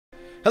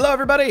Hello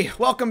everybody,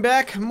 welcome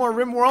back, more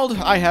Rimworld.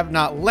 I have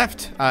not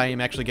left, I am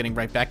actually getting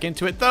right back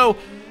into it though.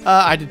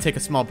 I did take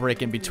a small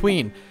break in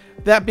between.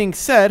 That being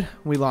said,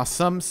 we lost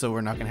some, so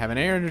we're not going to have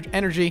any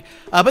energy.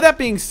 But that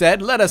being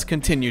said, let us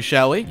continue,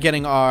 shall we?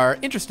 Getting our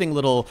interesting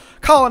little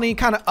colony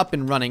kind of up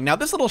and running. Now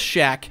this little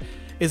shack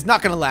is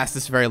not going to last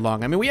us very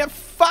long. I mean, we have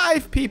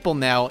 5 people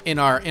now in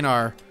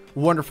our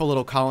wonderful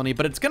little colony,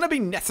 but it's going to be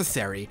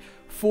necessary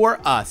for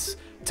us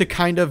to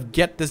kind of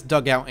get this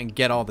dug out and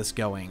get all this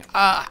going.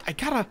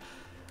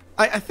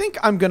 I think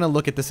I'm going to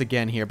look at this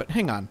again here, but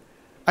hang on.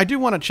 I do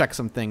want to check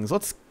some things.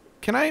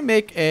 Can I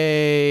make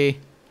a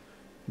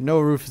no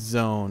roof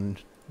zone?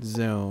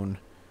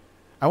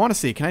 I want to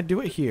see. Can I do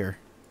it here?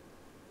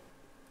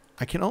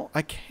 I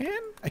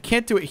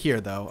can't do it here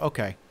though.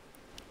 Okay.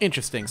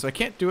 Interesting. So I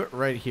can't do it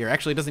right here.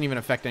 Actually, it doesn't even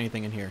affect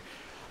anything in here.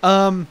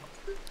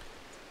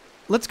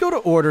 Let's go to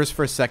orders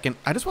for a second.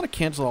 I just want to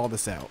cancel all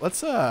this out.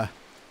 Let's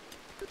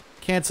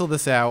cancel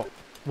this out.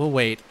 We'll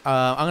wait.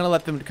 I'm going to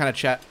let them kind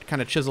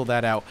of chisel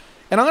that out.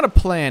 And I'm going to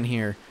plan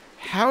here.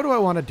 How do I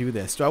want to do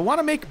this? Do I want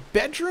to make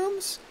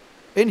bedrooms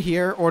in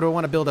here, or do I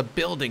want to build a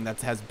building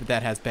that has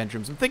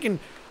bedrooms? I'm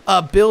thinking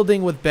a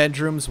building with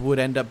bedrooms would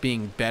end up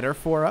being better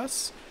for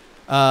us.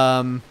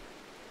 I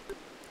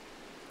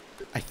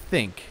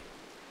think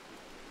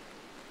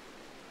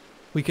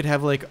we could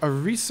have like a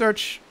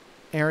research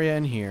area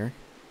in here.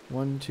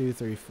 1, 2,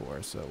 3,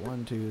 4. So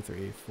 1, 2,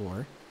 3,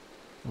 4.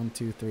 1,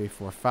 2, 3,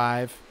 4,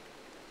 5.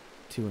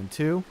 2 and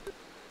 2.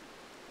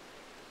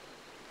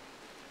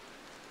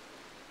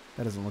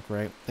 That doesn't look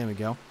right. There we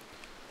go.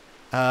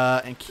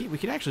 We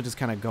could actually just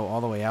kind of go all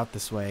the way out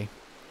this way.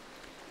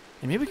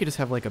 And maybe we could just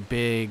have like a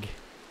big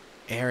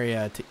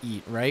area to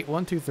eat, right?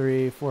 1, 2,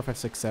 3, 4, 5,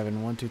 6,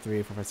 7. 1, 2,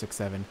 3, 4, 5, 6,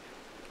 7.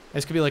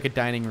 This could be like a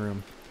dining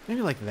room.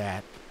 Maybe like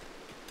that.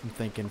 I'm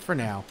thinking for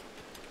now.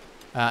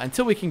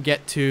 Until we can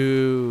get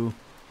to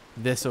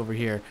this over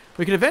here.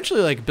 We could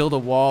eventually like build a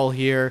wall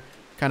here.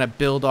 Kind of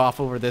build off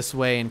over this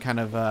way and kind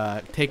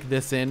of take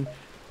this in.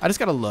 I just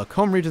gotta look.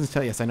 Home regions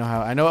tell. Yes, I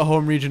know what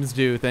home regions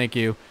do. Thank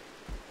you.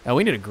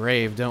 We need a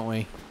grave, don't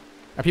we?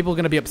 Are people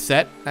gonna be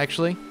upset?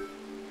 Actually,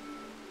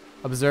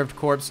 observed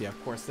corpse. Yeah,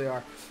 of course they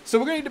are. So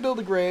we're gonna need to build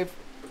a grave.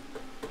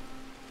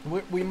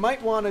 We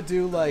might want to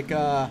do like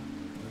a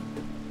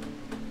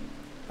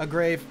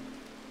grave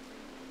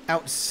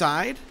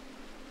outside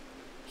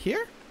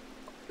here.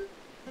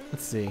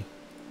 Let's see.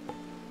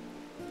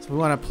 So we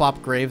want to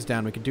plop graves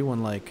down. We could do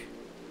one like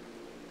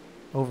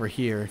over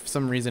here. For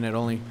some reason it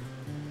only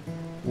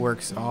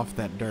works off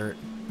that dirt.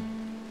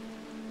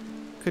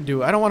 Could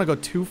do. I don't want to go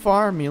too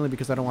far, mainly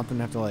because I don't want them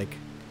to have to like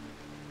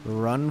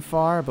run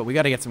far, but we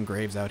got to get some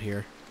graves out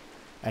here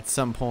at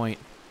some point.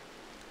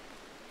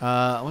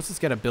 Let's just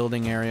get a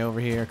building area over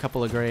here, a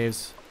couple of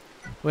graves.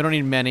 We don't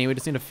need many, we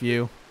just need a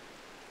few.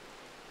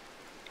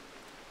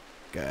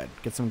 Good.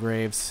 Get some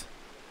graves.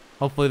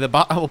 Hopefully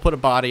we'll put a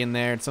body in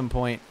there at some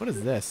point. What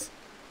is this?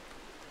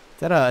 Is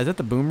that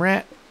the boom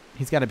rat?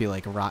 He's got to be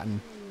like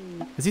rotten.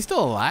 Is he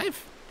still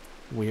alive?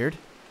 Weird.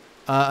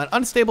 An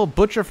unstable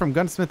butcher from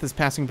Gunsmith is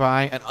passing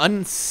by. An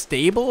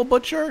unstable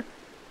butcher?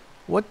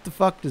 What the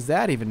fuck does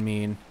that even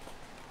mean?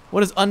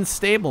 What does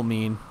unstable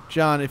mean?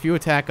 John, if you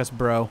attack us,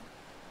 bro.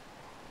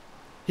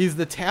 He's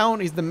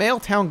the male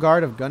town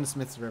guard of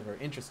Gunsmith's River.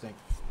 Interesting.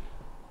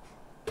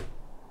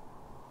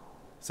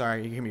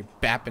 Sorry, you hear me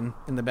bapping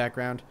in the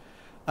background.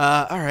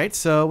 Alright,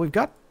 so we've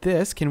got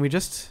this. Can we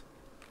just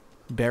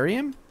bury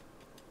him?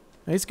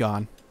 He's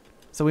gone.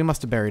 So we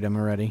must have buried him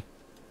already.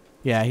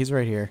 Yeah, he's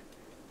right here.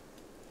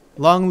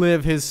 Long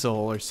live his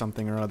soul or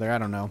something or other. I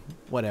don't know.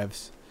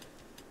 Whatevs.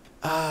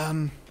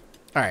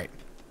 Alright.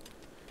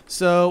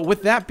 So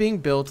with that being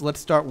built, let's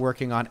start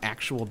working on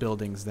actual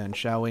buildings then,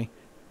 shall we?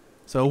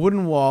 So a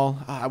wooden wall.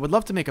 I would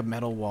love to make a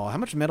metal wall. How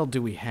much metal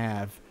do we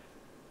have?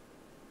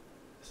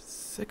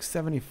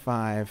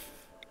 675.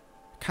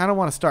 Kind of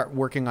want to start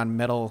working on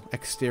metal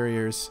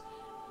exteriors.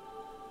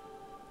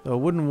 The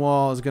wooden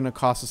wall is going to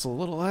cost us a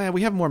little.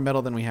 We have more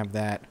metal than we have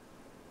that.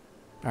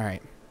 All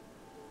right.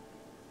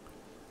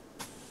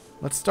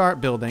 Let's start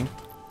building.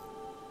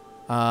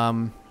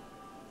 Let's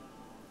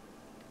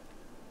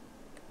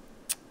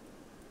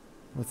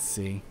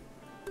see.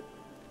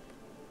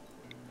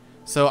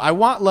 So I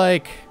want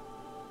like.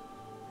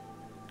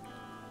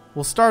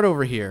 We'll start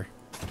over here.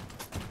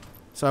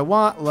 So I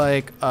want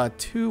like a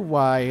 2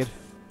 wide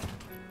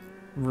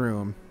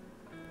room.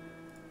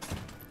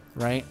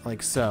 Right?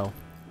 Like so.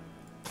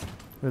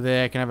 Where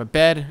they can have a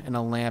bed and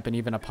a lamp and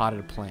even a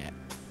potted plant.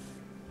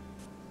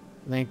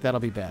 I think that'll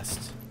be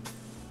best.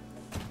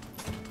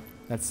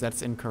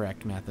 That's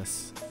incorrect,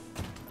 Mathis.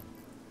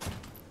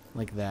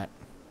 Like that.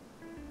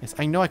 Yes,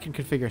 I know I can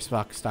configure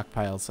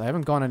stockpiles. I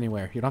haven't gone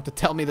anywhere. You don't have to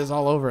tell me this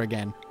all over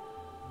again.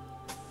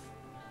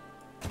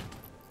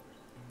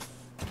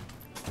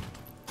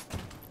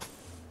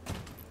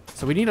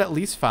 So we need at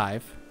least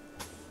 5.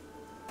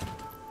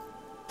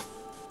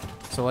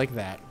 So like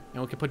that.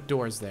 And we can put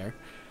doors there.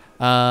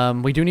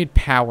 We do need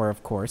power,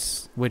 of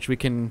course, which we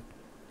can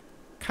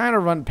kind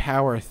of run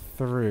power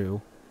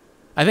through.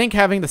 I think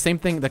having the same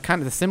thing,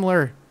 the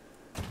similar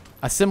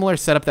a similar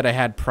setup that I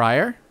had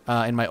prior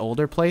in my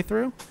older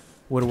playthrough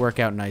would work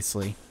out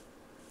nicely.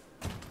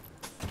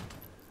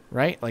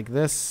 Right? Like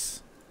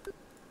this.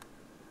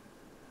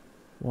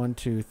 1,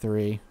 2,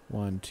 3.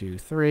 1, 2,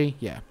 3.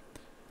 Yeah.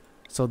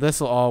 So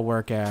this will all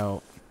work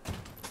out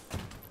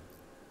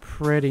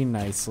pretty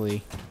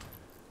nicely.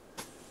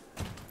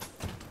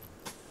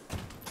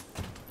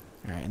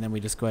 Alright, and then we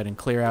just go ahead and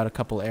clear out a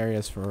couple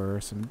areas for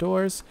some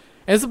doors.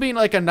 And this will be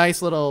like a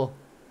nice little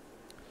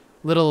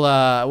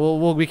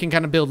we can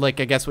kind of build, like,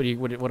 I guess what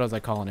was I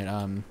calling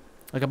it?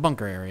 Like a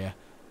bunker area.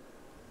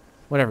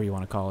 Whatever you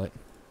want to call it.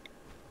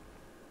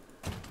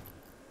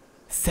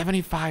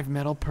 75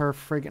 metal per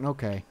friggin',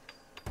 okay.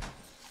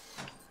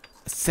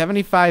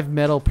 75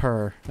 metal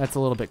per. That's a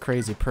little bit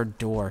crazy per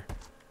door.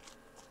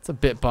 It's a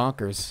bit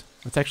bonkers.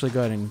 Let's actually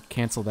go ahead and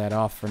cancel that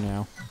off for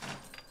now.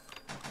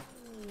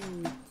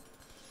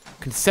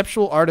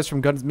 Conceptual artist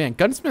from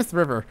Gunsmith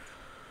River.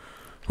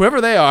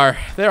 Whoever they are,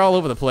 they're all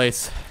over the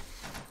place.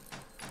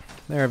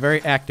 They're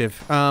very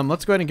active.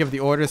 Let's go ahead and give the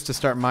orders to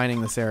start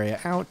mining this area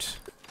out.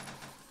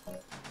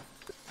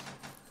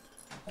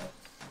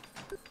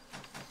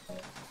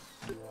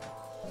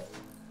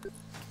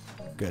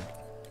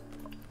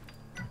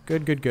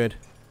 Good. Good.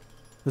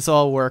 This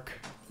all work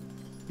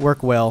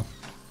well.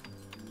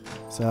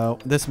 So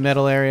this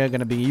metal area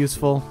gonna be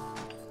useful.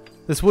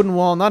 This wooden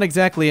wall, not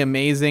exactly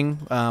amazing,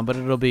 but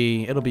it'll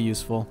be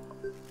useful.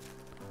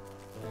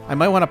 I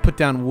might want to put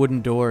down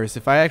wooden doors.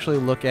 If I actually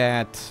look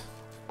at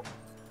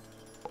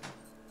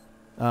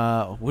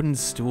wooden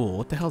stool,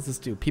 what the hell does this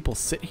do? People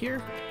sit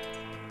here?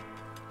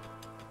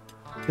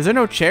 Is there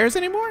no chairs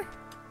anymore?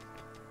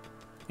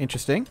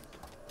 Interesting.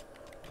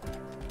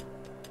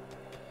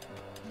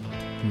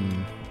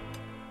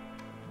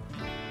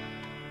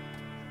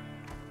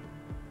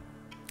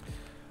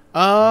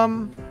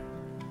 I'm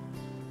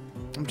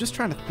just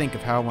trying to think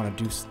of how I want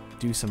to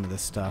do some of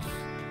this stuff.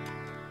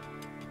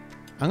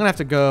 I'm gonna have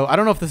to go. I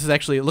don't know if this is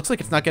actually. It looks like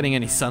it's not getting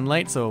any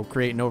sunlight, so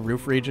create no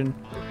roof region.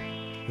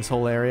 This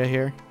whole area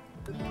here.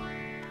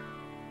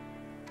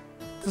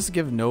 Let's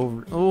give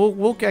no.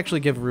 We'll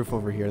actually give roof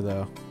over here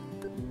though.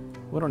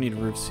 We don't need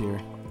roofs here.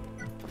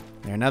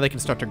 There. Now they can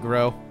start to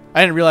grow.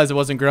 I didn't realize it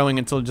wasn't growing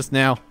until just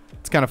now.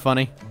 It's kind of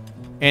funny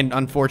and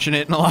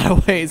unfortunate in a lot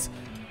of ways.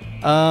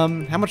 How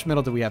much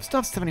metal do we have?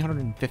 Stuff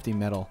 750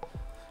 metal.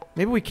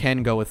 Maybe we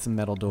can go with some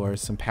metal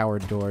doors, some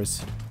powered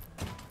doors.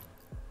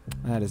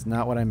 That is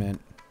not what I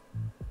meant.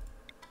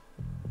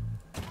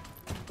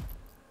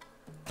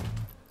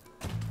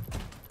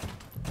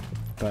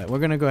 But we're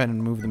gonna go ahead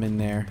and move them in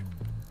there.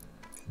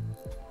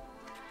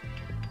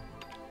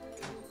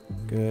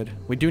 Good.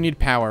 We do need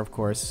power, of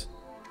course.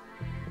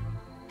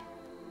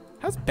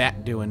 How's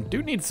Bat doing?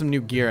 Dude needs some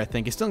new gear, I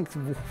think. He's still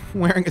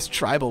wearing his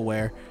tribal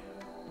wear.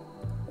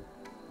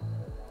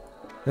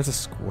 There's a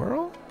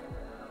squirrel?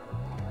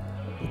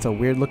 It's a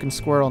weird looking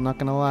squirrel, not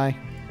gonna lie.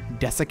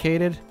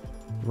 Desiccated?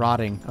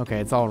 Rotting. Okay,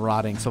 it's all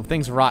rotting. So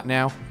things rot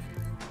now.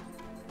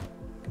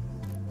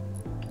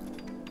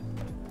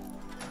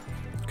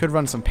 Could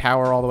run some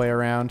power all the way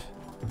around.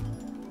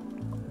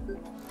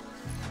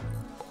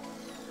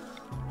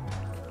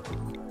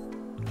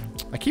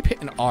 I keep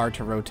hitting R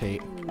to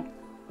rotate.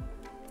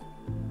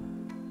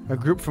 A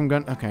group from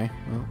Gun... Okay,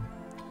 well.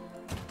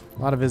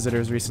 A lot of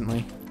visitors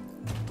recently.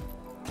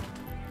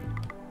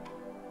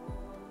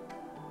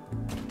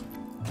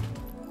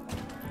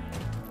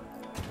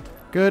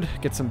 Good.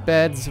 Get some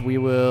beds. We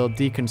will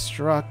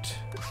deconstruct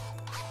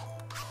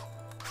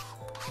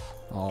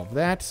all of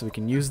that so we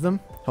can use them,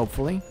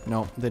 hopefully.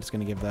 No, they're just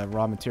going to give the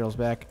raw materials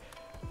back.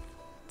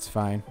 It's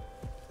fine.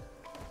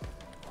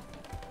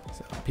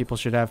 So people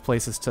should have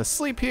places to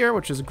sleep here,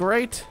 which is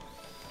great.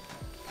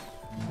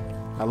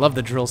 I love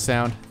the drill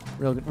sound.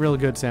 Real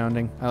good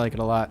sounding. I like it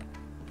a lot.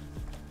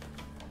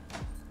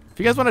 If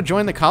you guys want to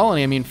join the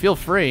colony, I mean, feel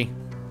free.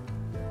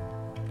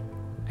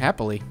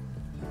 Happily.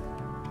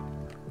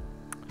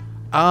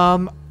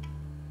 Oh,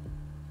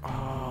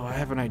 I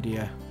have an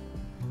idea.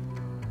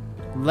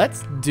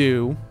 Let's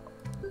do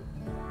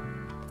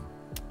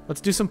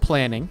some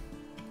planning.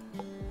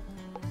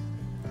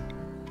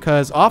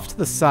 Because off to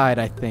the side,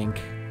 I think,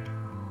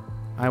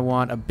 I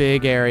want a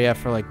big area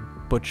for, like,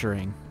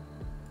 butchering.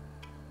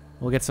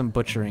 We'll get some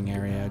butchering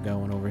area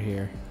going over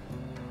here.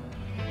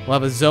 We'll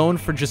have a zone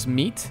for just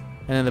meat,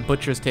 and then the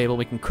butcher's table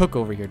we can cook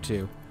over here,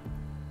 too.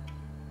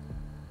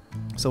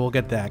 So we'll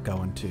get that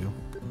going, too.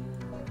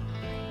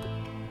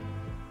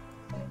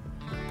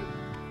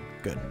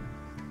 Good.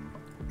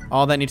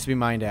 All that needs to be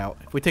mined out.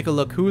 If we take a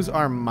look, who's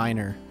our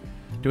miner?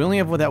 Do we only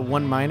have that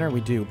one miner?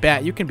 We do.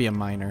 Bat, you can be a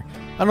miner.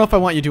 I don't know if I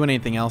want you doing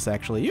anything else,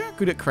 actually. You're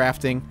good at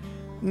crafting.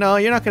 No,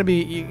 you're not going to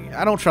be...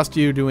 I don't trust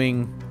you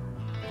doing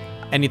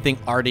anything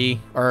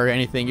arty or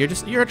anything.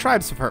 You're a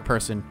tribes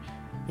person.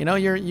 You know,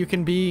 you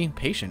can be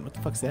patient. What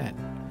the fuck's that?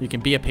 You can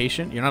be a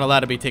patient. You're not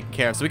allowed to be taken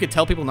care of. So we could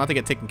tell people not to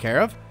get taken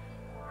care of?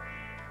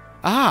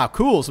 Ah,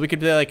 cool. So we could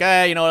be like,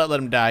 you know what? Let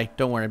him die.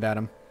 Don't worry about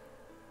him.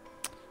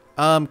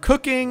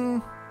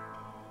 Cooking.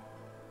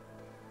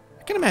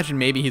 I can imagine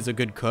maybe he's a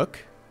good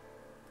cook.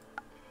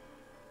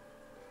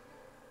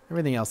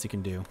 Everything else you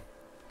can do.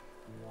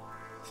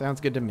 Sounds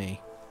good to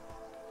me.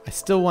 I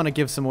still want to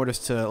give some orders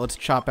to... Let's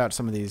chop out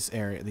some of these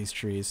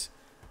trees.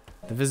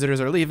 The visitors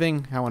are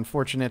leaving. How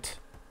unfortunate.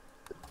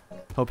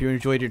 Hope you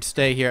enjoyed your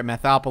stay here at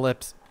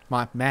Mathopolis.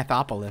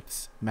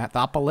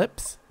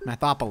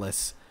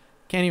 Mathopolis.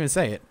 Can't even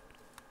say it.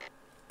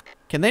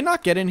 Can they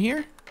not get in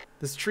here?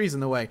 This tree's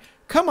in the way.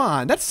 Come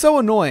on, that's so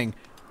annoying.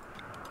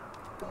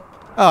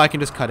 Oh, I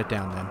can just cut it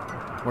down then.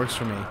 Works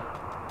for me.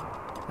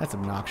 That's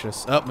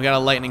obnoxious. Oh, we got a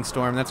lightning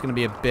storm. That's going to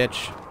be a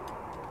bitch.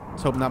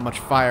 Let's hope not much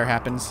fire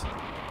happens.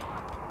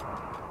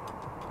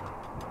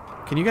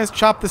 Can you guys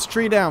chop this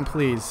tree down,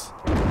 please?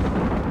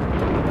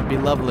 That'd be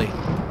lovely.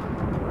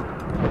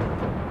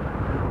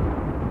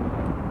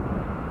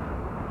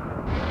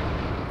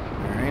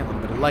 Alright, a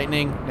little bit of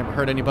lightning. Never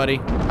hurt anybody.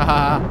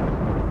 Haha.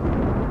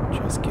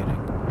 Just kidding.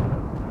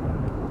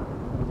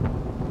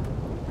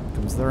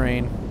 Comes the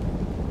rain.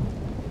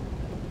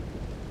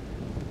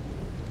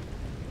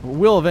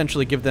 We'll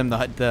eventually give them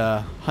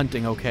the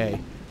hunting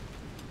okay.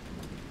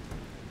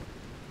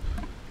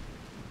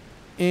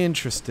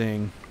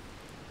 Interesting.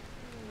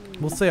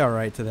 We'll say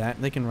alright to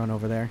that. They can run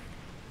over there.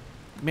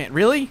 Man,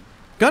 really?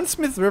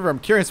 Gunsmith River, I'm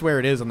curious where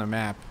it is on the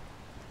map.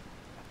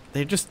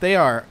 They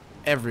are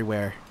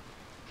everywhere.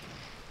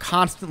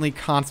 Constantly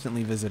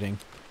visiting.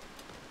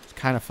 It's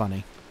kind of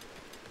funny.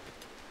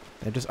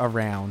 They're just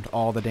around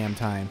all the damn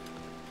time.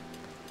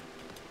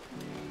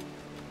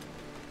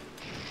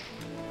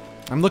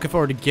 I'm looking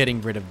forward to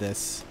getting rid of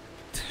this.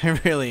 I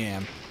really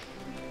am.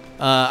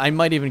 I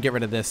might even get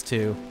rid of this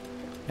too.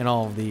 And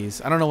all of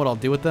these. I don't know what I'll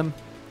do with them.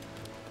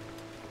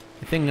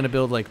 I think I'm going to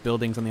build like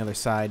buildings on the other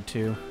side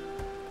too.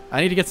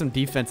 I need to get some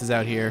defenses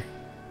out here.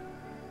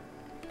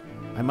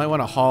 I might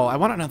want to haul. I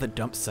want another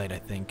dump site, I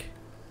think.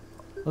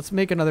 Let's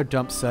make another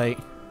dump site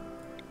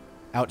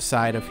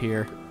outside of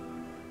here.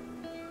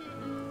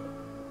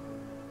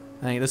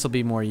 I think this will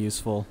be more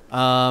useful.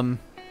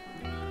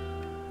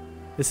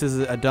 This is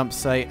a dump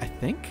site, I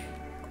think.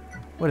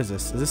 What is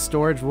this? Is this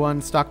storage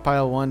 1,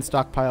 stockpile 1,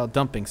 stockpile,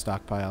 dumping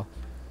stockpile?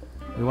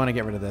 We want to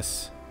get rid of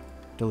this.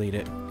 Delete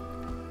it.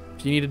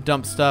 If you need to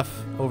dump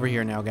stuff, over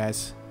here now,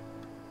 guys.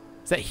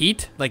 Is that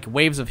heat? Like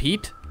waves of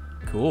heat?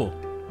 Cool.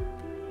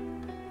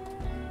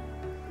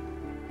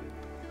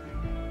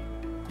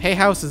 Hay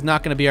House is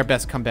not going to be our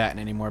best combatant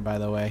anymore, by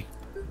the way.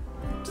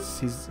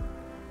 He's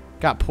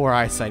got poor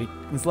eyesight.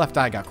 His left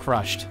eye got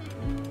crushed.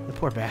 The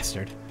poor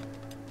bastard.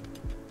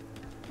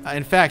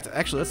 In fact,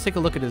 actually, let's take a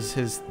look at his...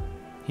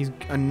 He's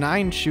a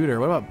 9 shooter.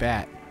 What about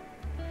Bat?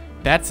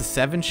 Bat's a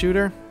 7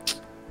 shooter?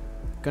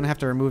 Gonna have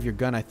to remove your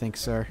gun, I think,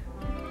 sir.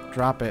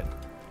 Drop it.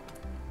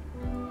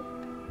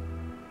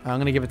 I'm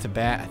gonna give it to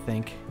Bat, I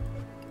think.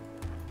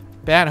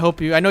 Bat,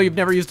 I know you've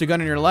never used a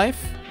gun in your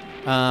life,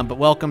 but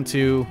welcome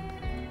to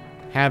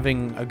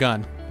having a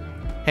gun.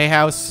 Hay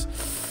House.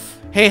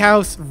 Hay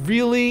House,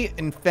 really?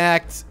 In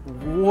fact,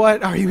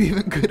 what are you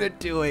even good at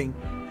doing?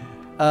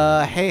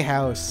 Hay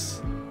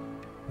House.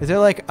 Is there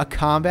like a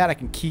combat I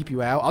can keep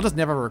you out? I'll just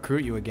never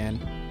recruit you again.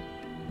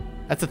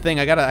 That's the thing.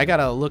 I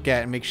gotta look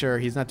at and make sure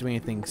he's not doing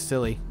anything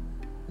silly.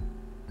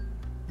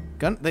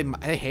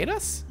 They hate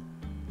us?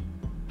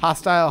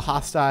 Hostile,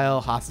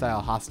 hostile,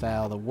 hostile,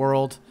 hostile. The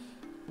world.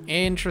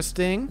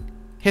 Interesting.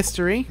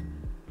 History.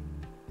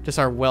 Just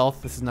our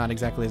wealth. This is not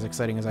exactly as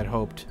exciting as I'd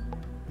hoped.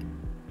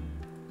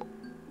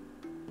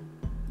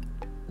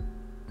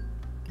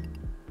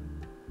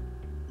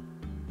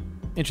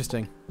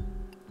 Interesting.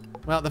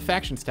 Well, the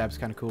factions tab's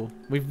kind of cool.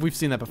 We've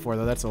seen that before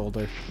though. That's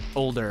older.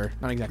 Older.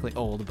 Not exactly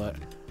old, but...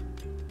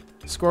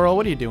 Squirrel,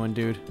 what are you doing,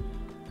 dude?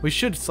 We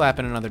should slap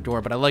in another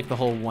door, but I like the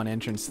whole one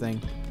entrance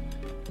thing.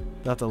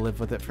 They'll have to live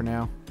with it for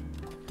now.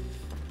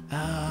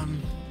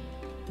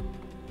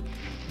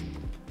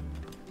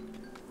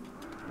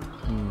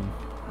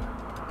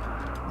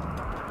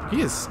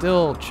 He is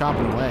still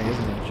chopping away,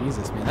 isn't he?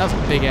 Jesus, man. That was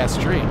a big-ass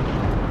tree.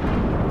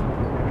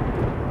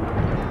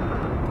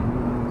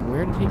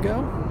 Where did he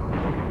go?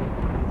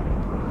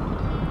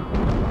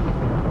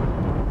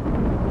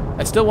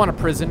 I still want a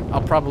prison.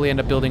 I'll probably end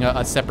up building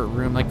a separate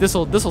room. Like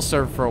this'll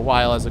serve for a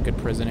while as a good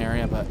prison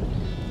area, but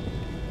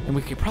and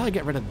we could probably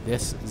get rid of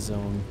this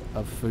zone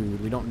of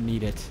food. We don't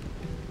need it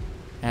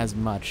as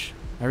much.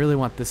 I really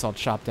want this all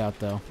chopped out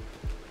though.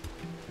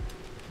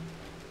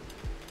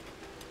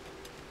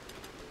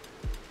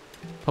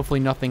 Hopefully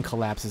nothing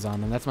collapses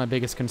on them. That's my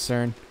biggest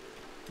concern.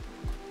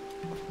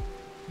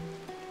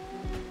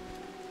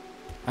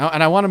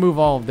 And I want to move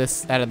all of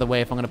this out of the way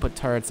if I'm going to put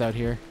turrets out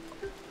here.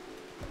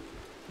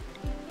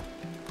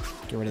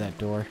 Get rid of that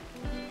door.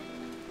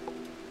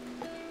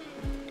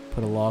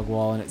 Put a log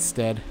wall in its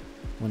stead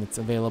when it's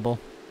available.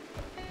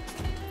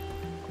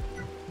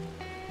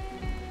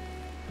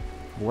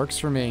 Works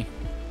for me.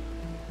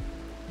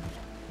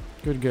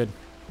 Good, good.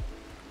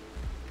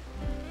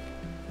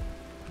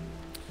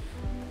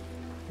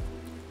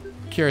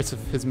 Curious of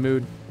his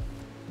mood.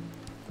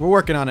 We're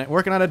working on it.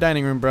 Working on a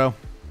dining room, bro.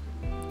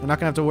 We're not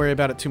gonna have to worry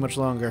about it too much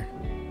longer.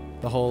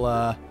 The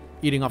whole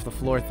eating off the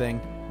floor thing.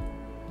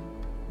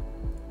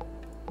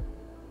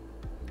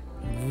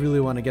 really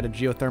want to get a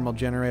geothermal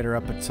generator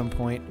up at some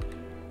point.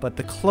 But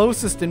the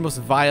closest and most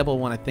viable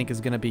one, I think,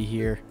 is going to be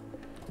here.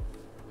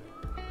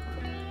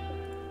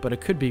 But it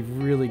could be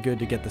really good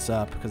to get this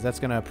up, because that's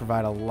going to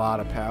provide a lot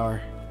of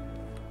power.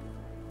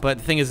 But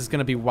the thing is, it's going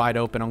to be wide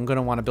open. I'm going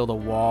to want to build a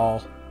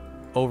wall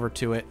over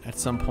to it at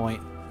some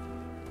point.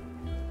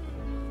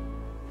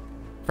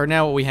 For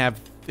now, what we have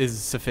is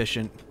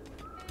sufficient.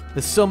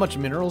 There's so much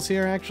minerals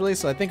here, actually,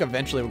 so I think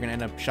eventually we're going to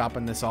end up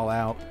chopping this all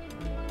out.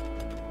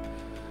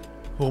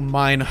 We'll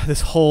mine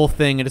this whole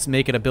thing and just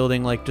make it a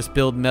building, like just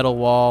build metal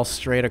walls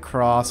straight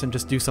across and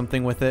just do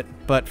something with it.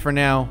 But for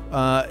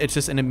now, it's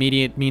just an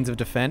immediate means of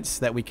defense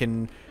that we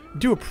can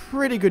do a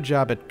pretty good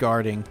job at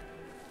guarding.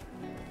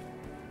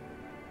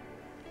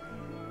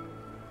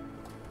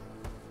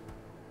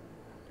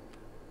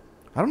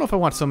 I don't know if I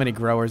want so many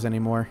growers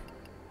anymore.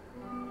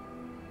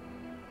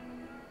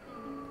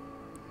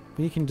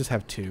 We can just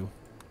have 2.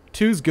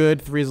 2's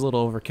good. 3 is a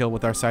little overkill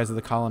with our size of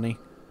the colony.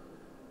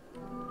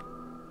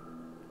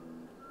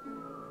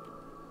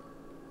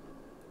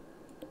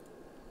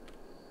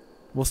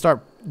 We'll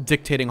start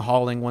dictating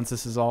hauling once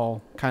this is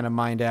all kind of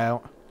mined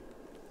out.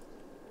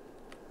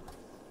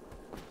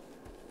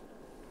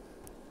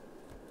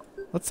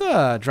 Let's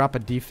drop a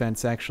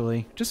defense,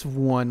 actually. Just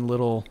one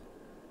little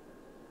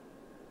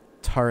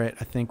turret,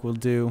 I think will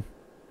do.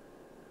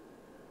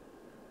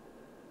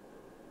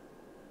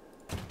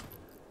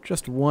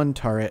 Just one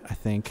turret, I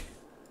think.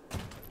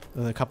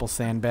 With a couple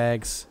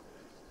sandbags.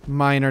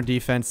 Minor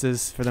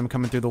defenses for them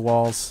coming through the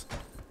walls.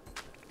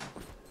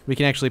 We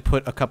can actually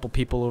put a couple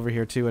people over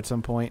here too at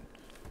some point.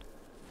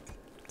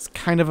 It's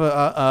kind of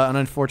an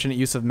unfortunate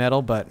use of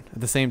metal, but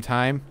at the same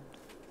time,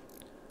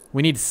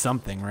 we need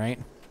something, right?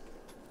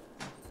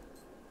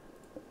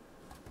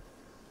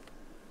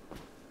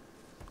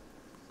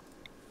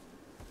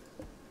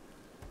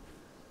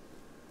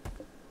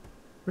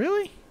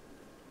 Really?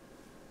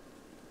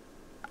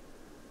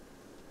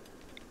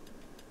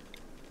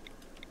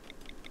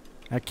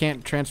 I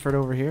can't transfer it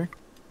over here?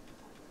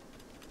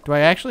 Do I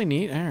actually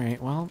need...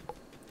 Alright, well...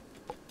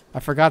 I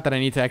forgot that I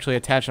need to actually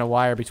attach a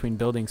wire between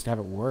buildings to have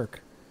it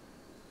work.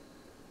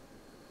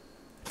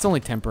 It's only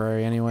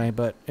temporary anyway,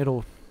 but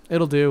it'll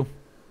do.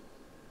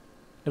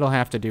 It'll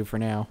have to do for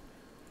now.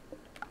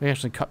 We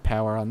actually cut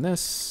power on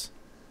this.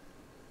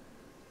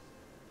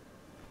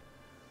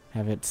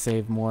 Have it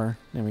save more.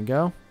 There we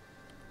go.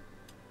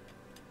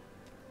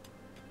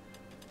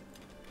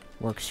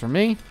 Works for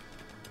me.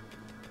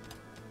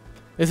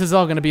 This is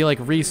all going to be like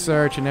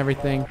research and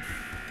everything.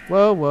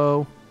 Whoa,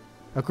 whoa.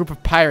 A group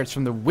of pirates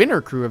from the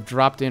Winter crew have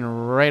dropped in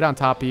right on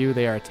top of you.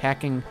 They are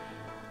attacking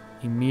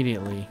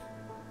immediately.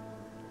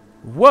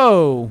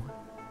 Whoa!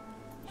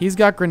 He's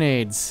got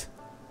grenades.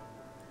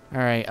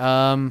 Alright,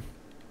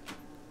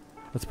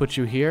 let's put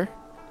you here.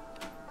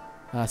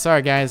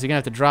 Sorry, guys. You're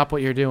going to have to drop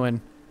what you're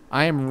doing.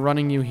 I am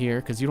running you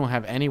here because you don't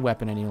have any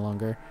weapon any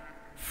longer.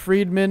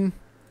 Friedman,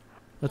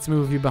 let's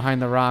move you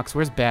behind the rocks.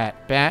 Where's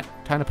Bat? Bat,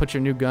 time to put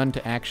your new gun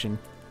to action.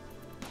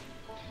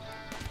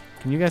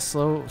 Can you guys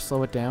slow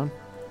it down?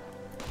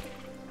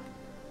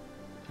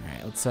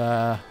 Alright,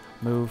 let's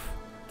move.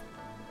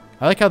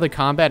 I like how the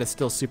combat is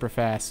still super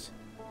fast.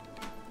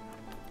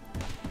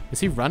 Is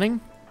he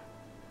running?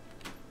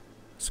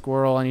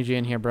 Squirrel, I need you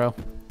in here, bro.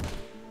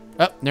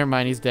 Oh, never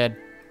mind, he's dead.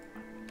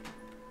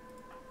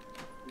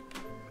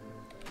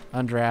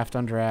 Undraft,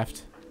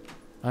 undraft.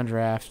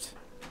 Undraft.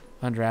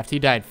 Undraft. He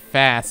died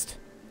fast.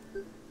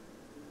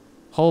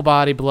 Whole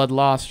body, blood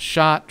loss.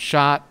 Shot.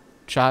 Shot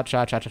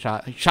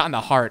in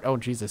the heart. Oh,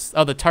 Jesus.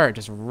 Oh, the turret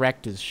just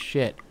wrecked his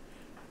shit.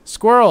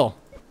 Squirrel.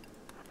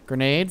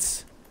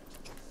 Grenades.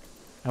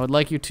 I would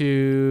like you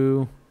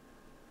to...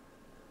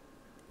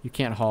 You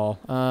can't haul.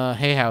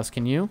 Hay House,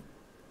 can you?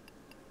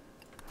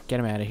 Get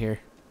him out of here.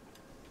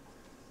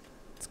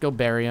 Let's go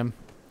bury him.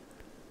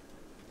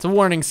 It's a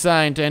warning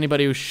sign to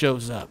anybody who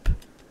shows up.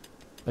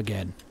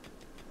 Again.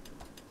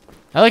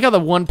 I like how the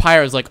one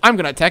pirate is like, I'm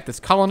going to attack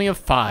this colony of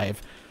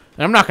 5.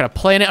 And I'm not going to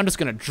plan it. I'm just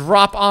going to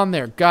drop on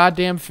their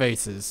goddamn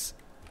faces.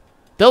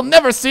 They'll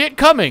never see it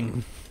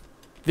coming.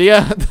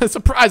 The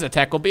surprise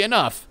attack will be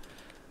enough.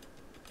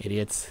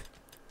 Idiots.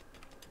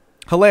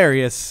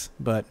 Hilarious,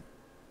 but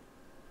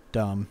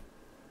dumb.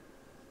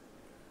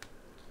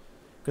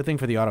 Good thing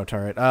for the auto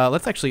turret.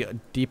 Let's actually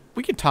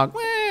we can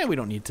toggle. We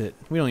don't need to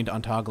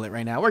untoggle it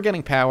right now. We're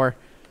getting power.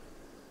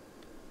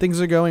 Things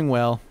are going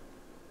well.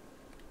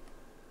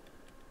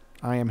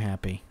 I am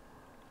happy.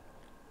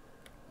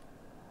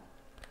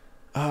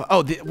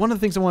 One of the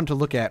things I wanted to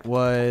look at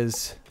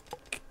was...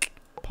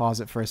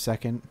 Pause it for a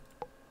second.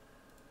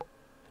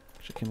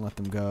 Actually, can let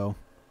them go.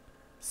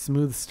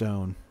 Smooth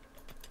stone.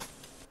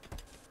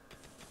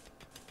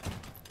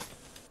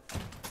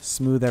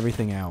 Smooth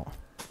everything out.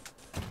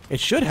 It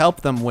should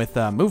help them with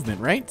movement,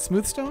 right?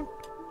 Smooth stone?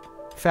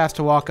 Fast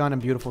to walk on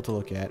and beautiful to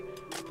look at.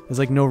 There's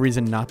like no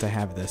reason not to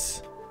have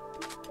this.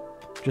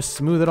 Just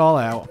smooth it all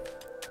out.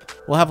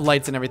 We'll have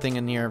lights and everything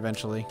in here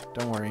eventually.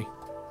 Don't worry.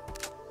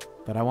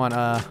 But I want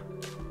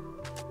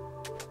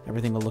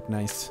everything to look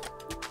nice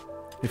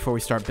before we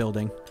start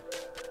building.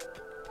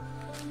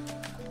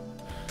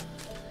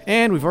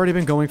 And we've already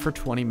been going for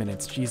 20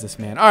 minutes. Jesus,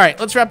 man. All right,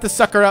 let's wrap this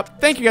sucker up.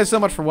 Thank you guys so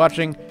much for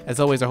watching. As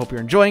always, I hope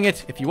you're enjoying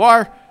it. If you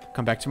are,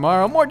 come back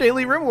tomorrow. More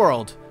Daily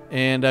Rimworld.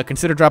 And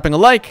consider dropping a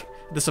like.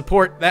 The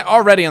support, that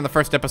already on the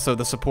first episode,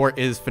 the support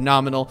is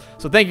phenomenal.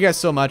 So thank you guys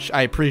so much.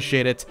 I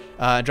appreciate it.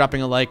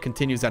 Dropping a like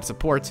continues that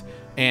support.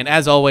 And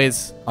as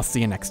always, I'll see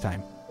you next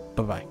time.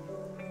 Bye-bye.